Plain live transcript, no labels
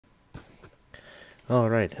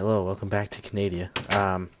Alright, hello, welcome back to Canadia.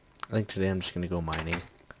 I think today I'm just gonna go mining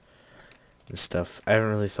and stuff. I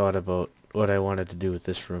haven't really thought about what I wanted to do with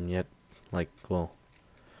this room yet. Like, well,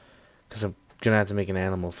 because I'm gonna have to make an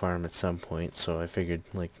animal farm at some point, so I figured,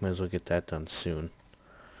 like, might as well get that done soon.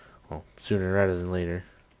 Well, sooner rather than later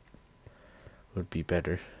would be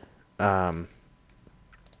better. God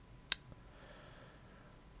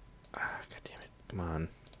damn it, come on.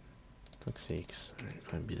 Fuck's sakes. Alright, it's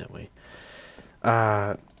gonna be that way.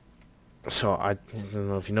 So I don't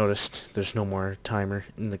know if you noticed, there's no more timer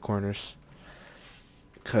in the corners.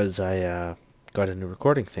 Because I got a new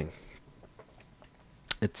recording thing.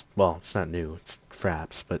 Well, it's not new, it's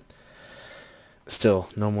fraps, but still,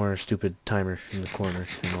 no more stupid timer in the corner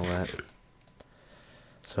and all that.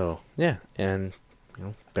 So, yeah, and,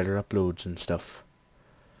 better uploads and stuff.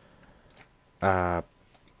 So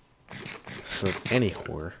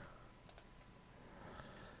anyhow,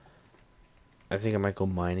 I think I might go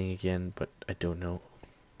mining again, but I don't know.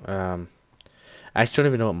 I actually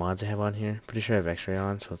don't even know what mods I have on here. Pretty sure I have X-ray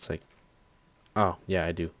on, so it's like, oh, yeah,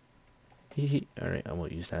 I do. Alright, I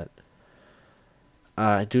won't use that.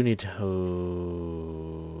 I do need to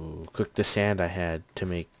cook the sand I had to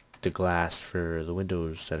make the glass for the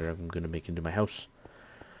windows that I'm going to make into my house.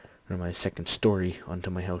 Or my second story onto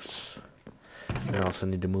my house. And I also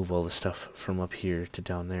need to move all the stuff from up here to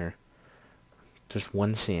down there. Just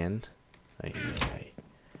one sand. I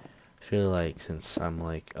feel like since I'm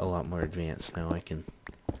like a lot more advanced now, I can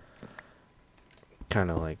kind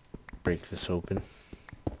of like break this open.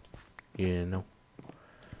 You know?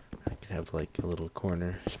 I could have like a little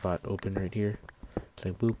corner spot open right here. It's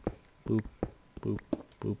like boop, boop, boop,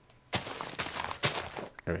 boop.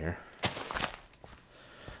 There we are.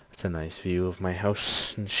 That's a nice view of my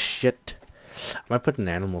house and shit. I might put an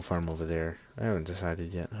animal farm over there. I haven't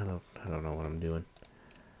decided yet. I don't know what I'm doing.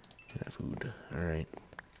 Yeah, food. Alright.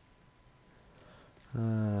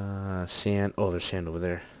 Sand. Oh, there's sand over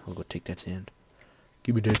there. I'll go take that sand.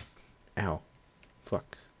 Give me that. Ow.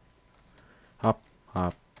 Fuck. Hop,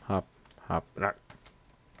 hop, hop, hop.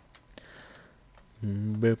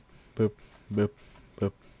 Boop, boop, boop,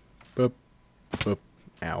 boop, boop, boop.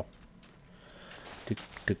 Ow. Dig,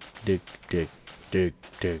 dig, dig, dig, dig,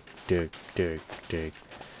 dig, dig, dig, dig,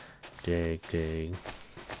 dig, dig.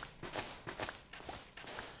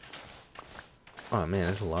 Oh man,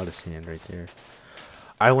 there's a lot of sand right there.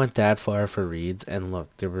 I went that far for reeds, and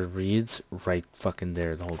look, there were reeds right fucking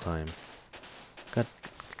there the whole time. God,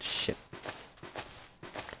 shit.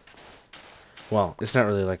 Well, it's not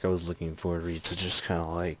really like I was looking for reeds, it just kind of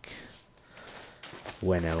like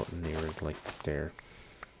went out and they were like there.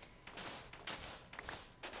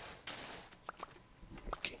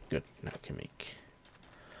 Okay, good. Now I can make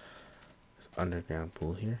underground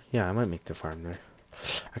pool here. Yeah, I might make the farm there.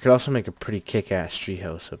 I could also make a pretty kick-ass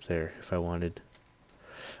treehouse up there if I wanted.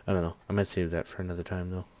 I don't know. I might save that for another time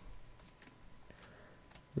though.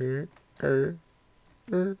 Okay.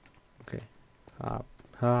 Hop,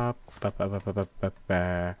 hop, ba ba ba ba ba ba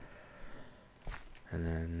ba.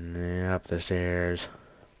 And then up the stairs.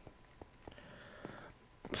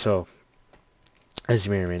 So, as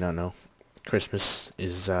you may or may not know, Christmas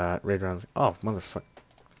is right around. Oh, motherfucker.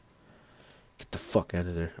 Get the fuck out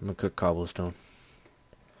of there. I'm gonna cook cobblestone.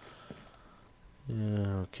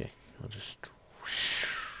 Yeah, okay. I'll just.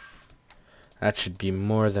 That should be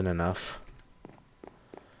more than enough.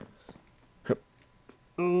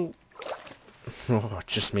 Oh, I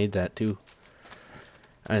just made that too.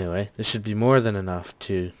 Anyway, this should be more than enough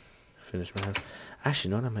to finish my house. Actually,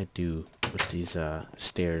 you know what I might do with these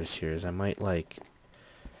stairs here is I might like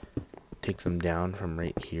take them down from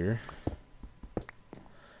right here.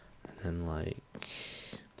 And then like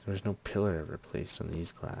there's no pillar ever placed on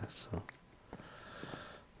these glass, so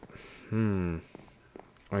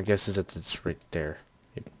my guess is that it's right there.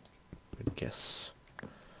 I guess.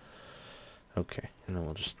 Okay, and then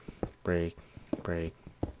we'll just break, break,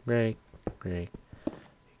 break, break,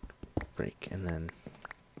 break, and then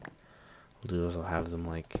what I'll do is I'll have them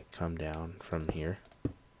like come down from here.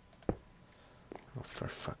 Oh, for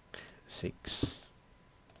fuck sakes.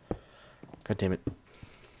 God damn it.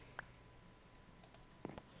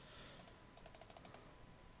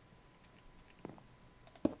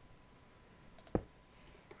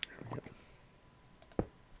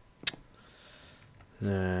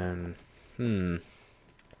 Then,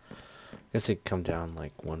 guess it come down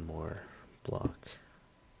like one more block.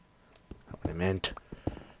 Not what I meant.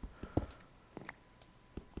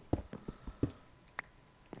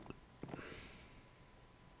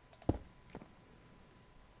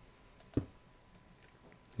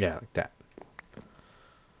 Yeah, like that.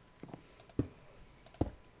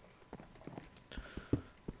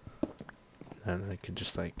 And I could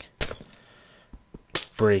just like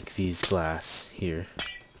break these glass here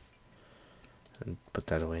and put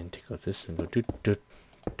that away and take out this and go doot doot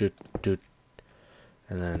doot doot,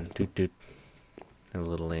 and then doot doot, and a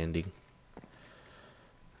little landing.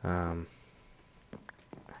 Give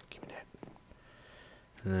me that.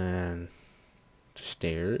 And then the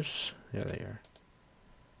stairs. There they are.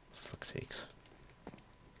 For fuck's sakes.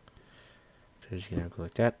 Stairs, you can go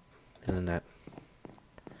like that, and then that,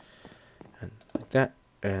 and like that,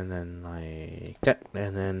 and then like that,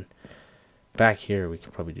 and then back here we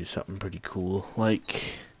could probably do something pretty cool,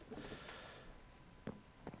 like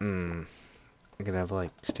I'm gonna have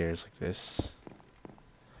like stairs like this,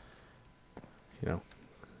 you know,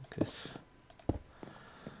 like this.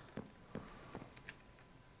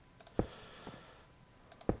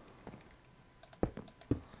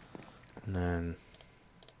 And then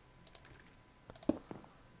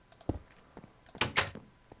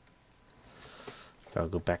I'll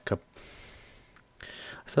go back up.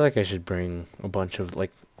 I feel like I should bring a bunch of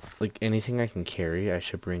like anything I can carry I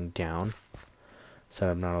should bring down, so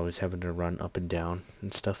I'm not always having to run up and down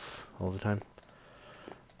and stuff all the time.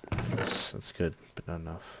 That's good, but not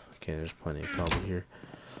enough. Okay, there's plenty of cobble here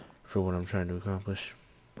for what I'm trying to accomplish.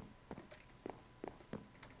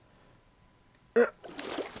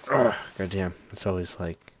 God damn, it's always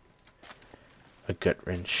like a gut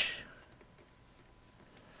wrench.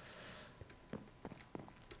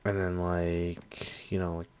 And then like, you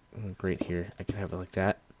know, like right here, I can have it like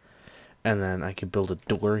that. And then I could build a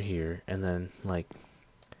door here, and then like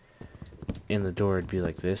in the door it'd be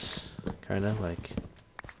like this, kind of like,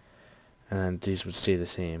 and then these would stay the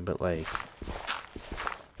same, but like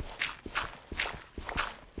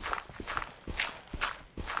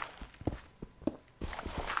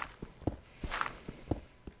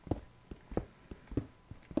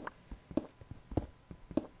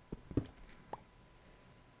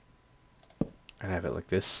I'd have it like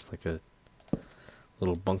this, like a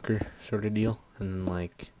little bunker sort of deal, and then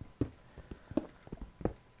like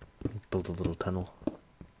build a little tunnel.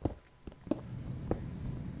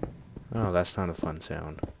 Oh, that's not a fun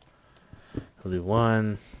sound. We'll do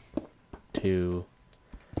 1, 2,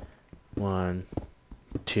 1,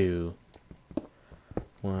 2,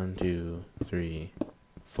 1, 2, 3,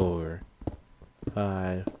 4,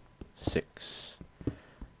 5, 6,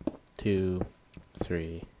 2,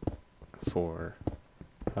 3, 4,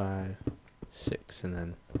 5, 6, and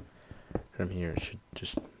then from here it should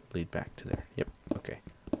just lead back to there. Yep, okay.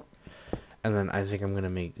 And then I think I'm gonna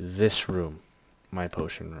make this room my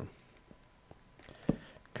potion room,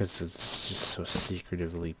 because it's just so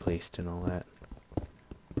secretively placed and all that.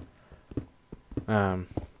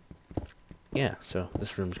 Yeah, so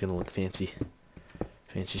this room's gonna look fancy.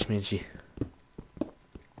 Fancy smancy.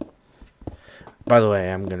 By the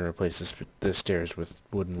way, I'm gonna replace the stairs with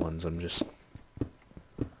wooden ones. I'm just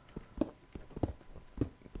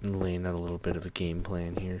laying out a little bit of a game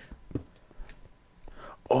plan here.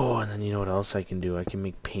 Oh, and then you know what else I can do? I can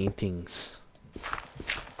make paintings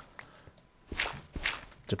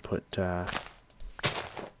to put, oh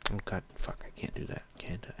god, fuck, I can't do that,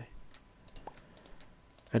 can't I?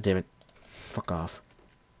 God damn it. Fuck off.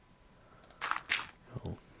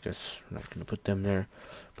 Oh, guess we're not gonna put them there.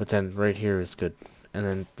 But then right here is good. And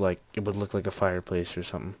then, like, it would look like a fireplace or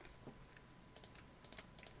something.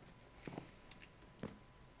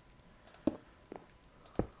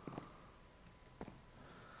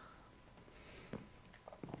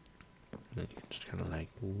 And you can just kind of like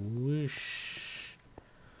whoosh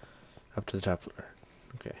up to the top floor.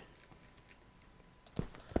 Okay.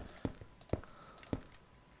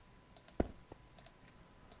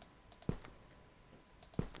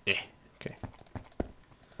 Yeah. Okay.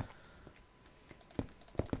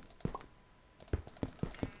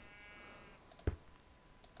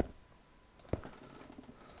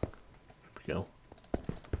 There we go.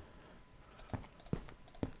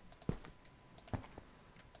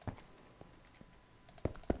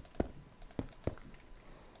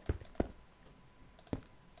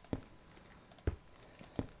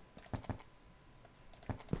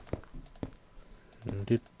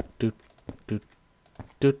 Doot doot doot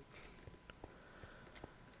doot.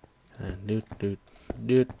 And doot doot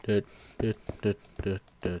doot doot doot doot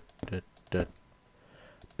doot doot doot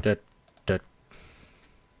doot doot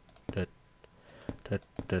doot doot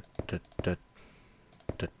doot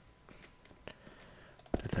doot doot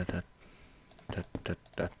doot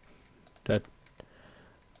doot doot.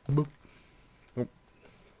 Boop.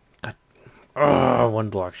 Cut. Oh, one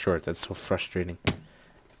block short. That's so frustrating.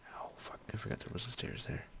 Oh, fuck. I forgot there was a stairs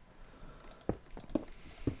there.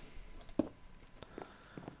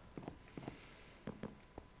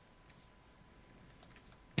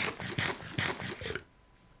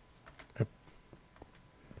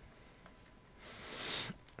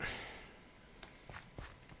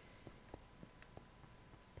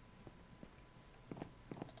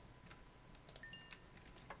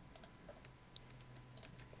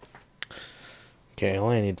 Okay, I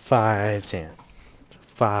only need 5 sand.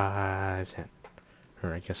 5 sand.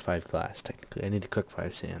 Or I guess 5 glass, technically. I need to cook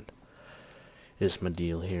 5 sand. Is my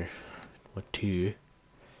deal here. What 2?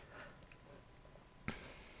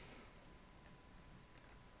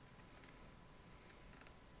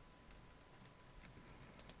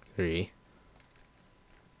 3.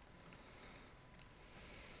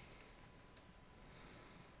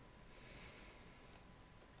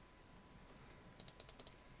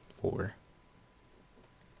 4.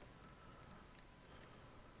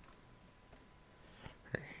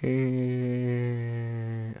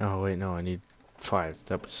 Oh wait, no, I need 5.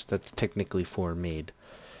 That's technically 4 made.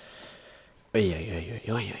 Oy, oy, oy,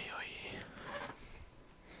 oy, oy, oy.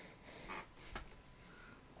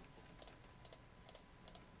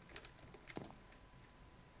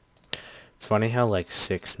 It's funny how like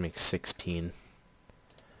 6 makes 16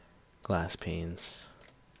 glass panes.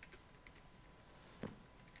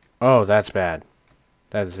 Oh, that's bad.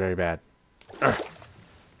 That is very bad. Ugh.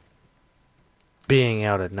 Being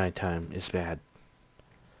out at nighttime is bad.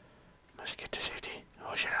 Must get to safety.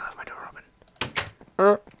 Oh shit, I left my door open.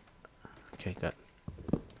 Okay, good.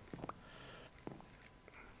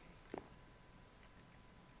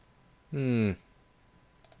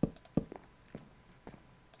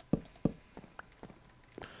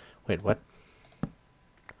 Wait, what?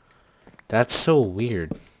 That's so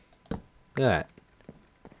weird. Look at that.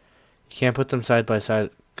 You can't put them side by side.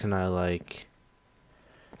 Can I, like...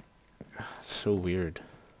 It's so weird.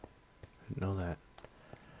 I didn't know that.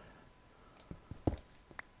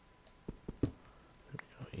 There we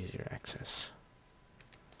go, easier access.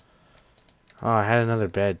 Oh, I had another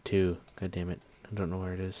bed, too. God damn it. I don't know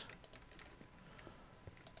where it is.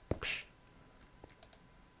 Psh.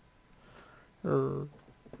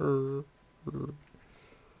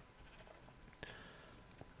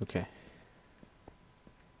 Okay.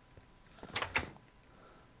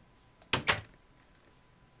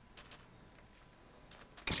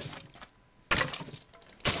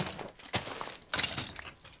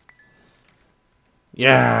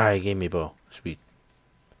 Yeah, he gave me a bow. Sweet.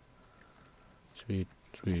 Sweet,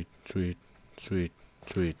 sweet, sweet, sweet,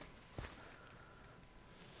 sweet.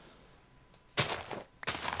 There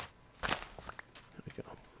we go.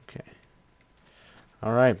 Okay.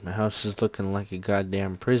 Alright, my house is looking like a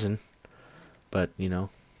goddamn prison. But, you know,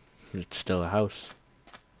 it's still a house.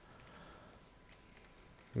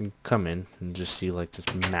 You can come in and just see like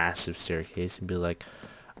this massive staircase and be like,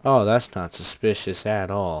 oh, that's not suspicious at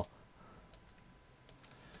all.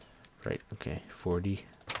 Right, okay, 40.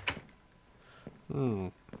 I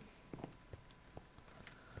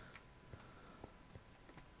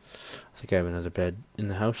think I have another bed in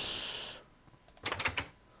the house.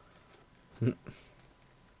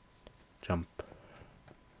 Jump.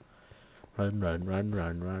 Run, run, run,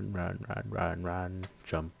 run, run, run, run, run, run.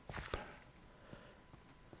 Jump.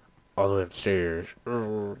 All the way upstairs.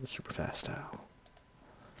 Super fast style.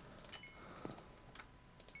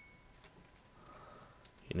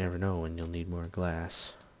 You never know when you'll need more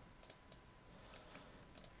glass.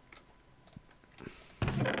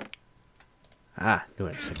 Ah, knew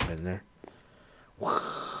I had a second bed in there.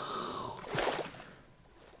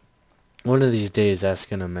 One of these days that's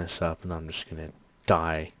gonna mess up and I'm just gonna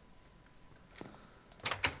die.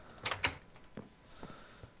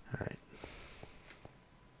 Alright.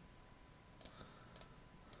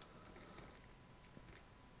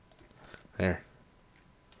 There.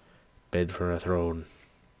 Bed for a throne.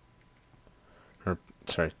 Or,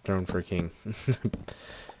 sorry, throne for a king.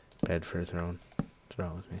 Bed for a throne. What's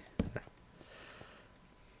wrong with me? There.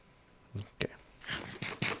 Okay.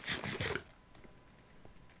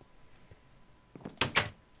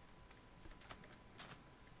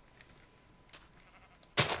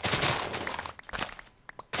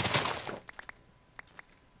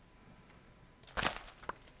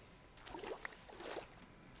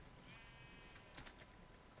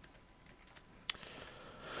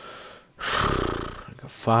 I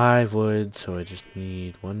got 5 wood, so I just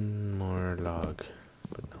need 1 more log.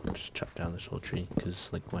 But no, I'll just chop down this whole tree,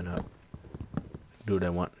 because, like, why not? Do what I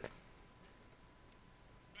want.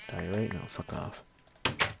 Die right? No, fuck off.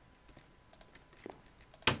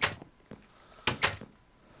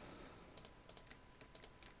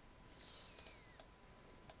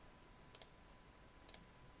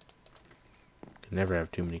 Can never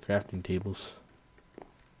have too many crafting tables.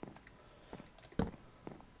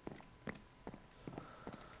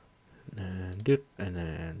 And dip, and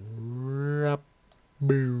then rap,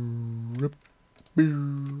 boo, rap,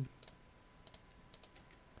 boo.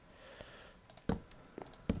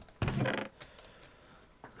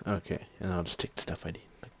 Okay, and I'll just take the stuff I need,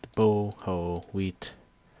 like the bow, hoe, wheat,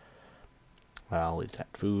 I'll leave that.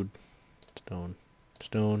 Food. Stone.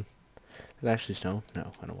 Stone. Is it actually stone?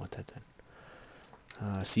 No, I don't want that then.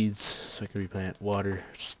 Seeds, so I can replant. Water,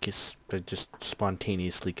 just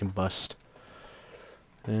spontaneously combust.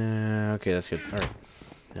 Okay, that's good. Alright.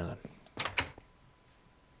 Now then.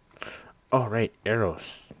 Oh, right.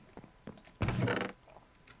 Arrows.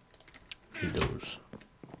 Need those.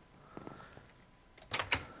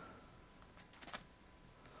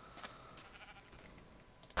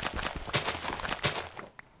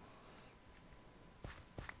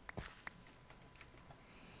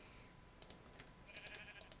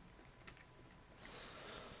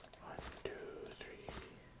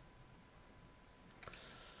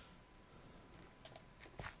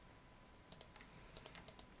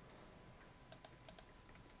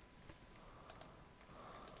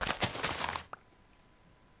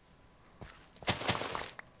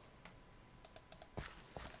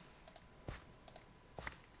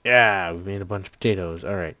 Yeah, we made a bunch of potatoes.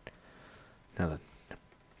 Alright. Now then.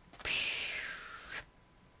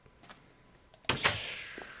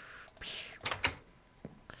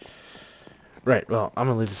 Right, well, I'm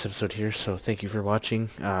going to leave this episode here, so thank you for watching.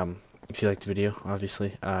 If you liked the video,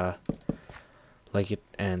 obviously, like it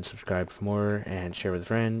and subscribe for more, and share with a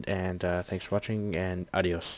friend, and thanks for watching, and adios.